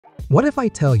What if I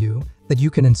tell you that you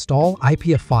can install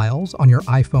IPA Files on your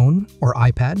iPhone or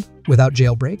iPad without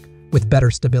jailbreak, with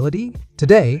better stability?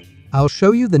 Today, I'll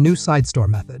show you the new SideStore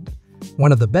method,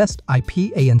 one of the best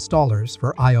IPA installers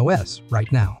for iOS right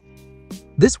now.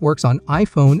 This works on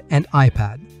iPhone and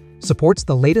iPad, supports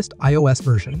the latest iOS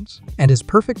versions, and is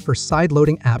perfect for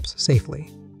side-loading apps safely.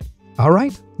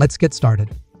 Alright, let's get started.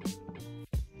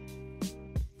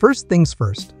 First things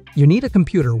first, you need a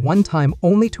computer one time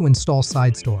only to install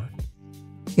SideStore.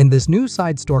 In this new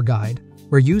SideStore guide,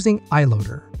 we're using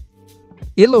iLoader.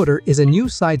 iLoader is a new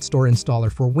SideStore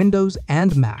installer for Windows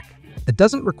and Mac that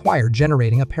doesn't require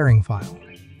generating a pairing file.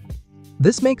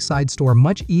 This makes SideStore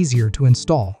much easier to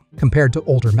install compared to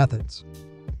older methods.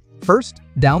 First,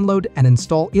 download and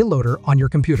install iLoader on your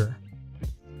computer.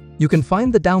 You can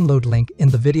find the download link in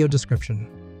the video description.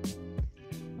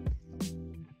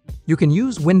 You can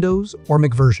use Windows or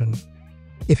Mac version.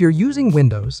 If you're using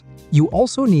Windows, you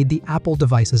also need the Apple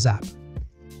Devices app.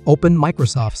 Open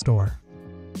Microsoft Store.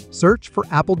 Search for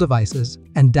Apple Devices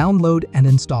and download and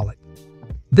install it.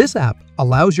 This app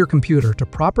allows your computer to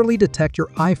properly detect your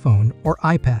iPhone or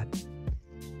iPad.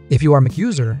 If you are a Mac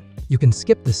user, you can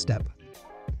skip this step.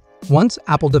 Once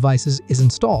Apple Devices is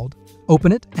installed,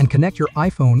 open it and connect your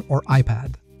iPhone or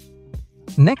iPad.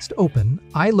 Next, open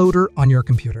iLoader on your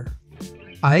computer.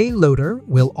 iLoader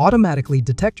will automatically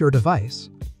detect your device.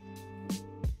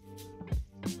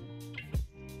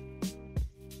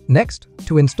 Next,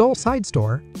 to install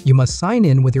SideStore, you must sign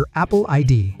in with your Apple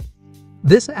ID.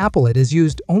 This applet is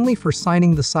used only for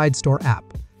signing the SideStore app,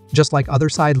 just like other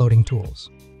side-loading tools.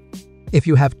 If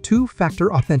you have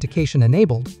two-factor authentication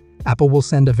enabled, Apple will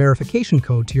send a verification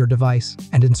code to your device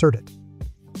and insert it.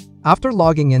 After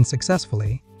logging in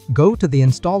successfully, go to the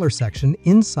Installer section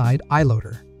inside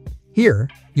iLoader. Here,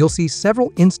 you'll see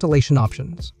several installation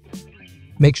options.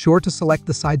 Make sure to select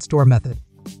the SideStore method.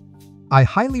 I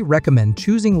highly recommend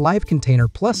choosing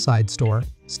LiveContainer plus SideStore,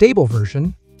 stable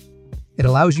version. It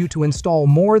allows you to install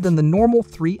more than the normal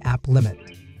 3-app limit.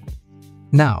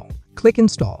 Now, click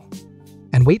Install,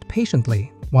 and wait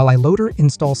patiently while iLoader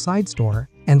installs SideStore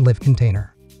and LiveContainer.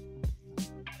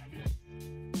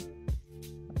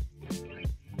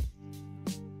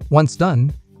 Once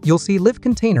done, you'll see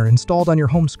LiveContainer installed on your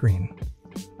home screen.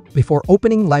 Before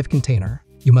opening LiveContainer,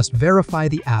 you must verify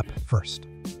the app first.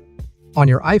 On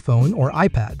your iPhone or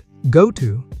iPad, go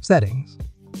to Settings.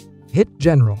 Hit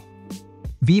General,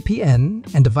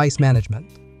 VPN and Device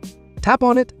Management. Tap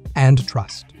on it and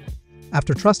Trust.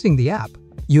 After trusting the app,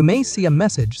 you may see a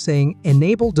message saying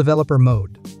Enable Developer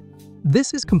Mode.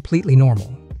 This is completely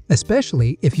normal,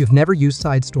 especially if you've never used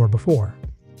SideStore before.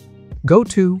 Go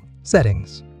to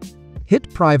Settings.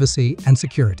 Hit Privacy and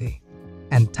Security,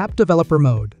 and tap Developer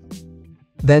Mode.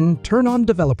 Then turn on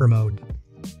Developer Mode.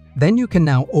 Then you can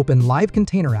now open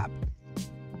LiveContainer app.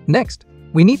 Next,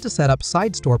 we need to set up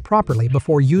SideStore properly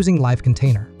before using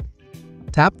LiveContainer.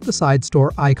 Tap the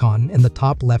SideStore icon in the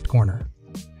top left corner.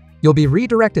 You'll be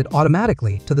redirected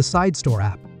automatically to the SideStore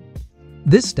app.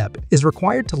 This step is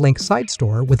required to link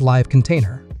SideStore with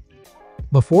LiveContainer.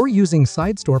 Before using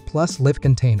SideStore plus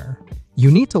LiveContainer,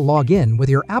 you need to log in with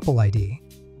your Apple ID.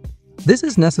 This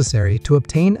is necessary to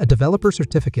obtain a developer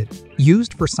certificate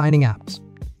used for signing apps.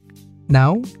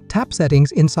 Now, tap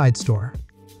Settings in SideStore.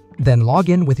 Then log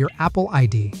in with your Apple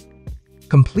ID.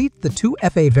 Complete the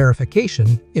 2FA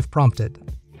verification if prompted.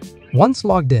 Once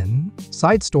logged in,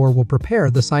 SideStore will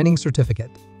prepare the signing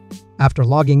certificate. After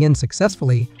logging in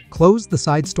successfully, close the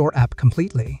SideStore app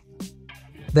completely.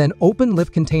 Then open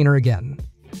LiveContainer again.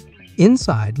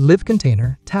 Inside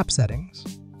LiveContainer, tap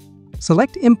Settings.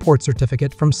 Select Import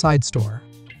Certificate from SideStore.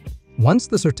 Once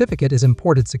the certificate is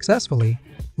imported successfully,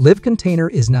 LiveContainer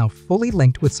is now fully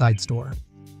linked with SideStore.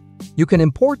 You can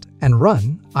import and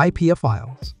run IPA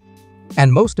files.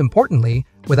 And most importantly,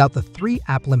 without the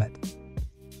 3-app limit.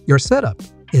 Your setup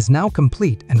is now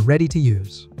complete and ready to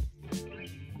use.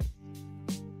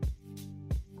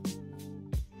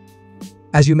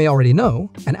 As you may already know,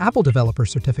 an Apple Developer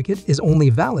Certificate is only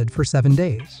valid for 7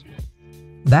 days.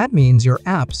 That means your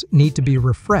apps need to be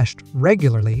refreshed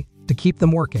regularly to keep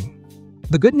them working.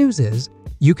 The good news is,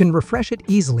 you can refresh it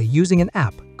easily using an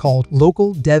app called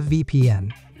Local Dev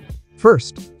VPN.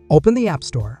 First, open the App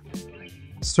Store.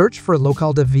 Search for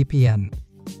Local Dev VPN.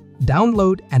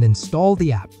 Download and install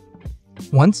the app.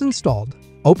 Once installed,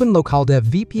 open Local Dev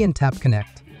VPN, tap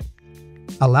Connect.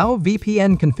 Allow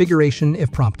VPN configuration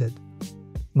if prompted.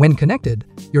 When connected,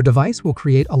 your device will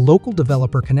create a local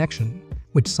developer connection,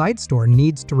 which SideStore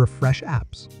needs to refresh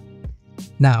apps.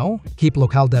 Now, keep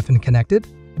LocalDefn connected,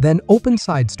 then open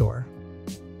SideStore.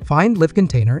 Find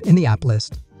LiveContainer in the app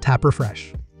list, tap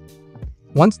Refresh.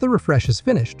 Once the refresh is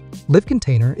finished,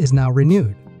 LiveContainer is now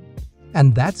renewed.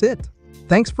 And that's it.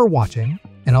 Thanks for watching,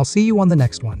 and I'll see you on the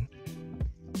next one.